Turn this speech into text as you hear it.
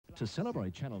To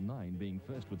celebrate Channel 9 being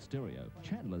first with stereo,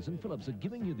 Chandler's and Phillips are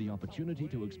giving you the opportunity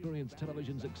to experience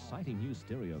television's exciting new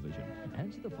StereoVision.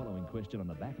 Answer the following question on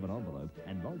the back of an envelope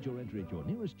and lodge your entry at your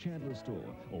nearest Chandler store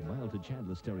or mail to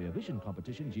Chandler StereoVision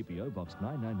Competition, GPO Box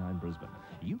 999 Brisbane.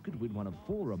 You could win one of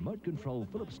 4 remote-control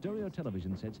Philips stereo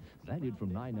television sets valued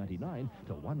from $9.99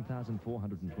 to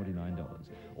 $1,429.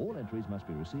 All entries must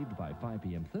be received by 5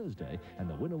 p.m. Thursday, and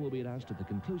the winner will be announced at the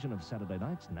conclusion of Saturday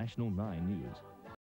night's National 9 News.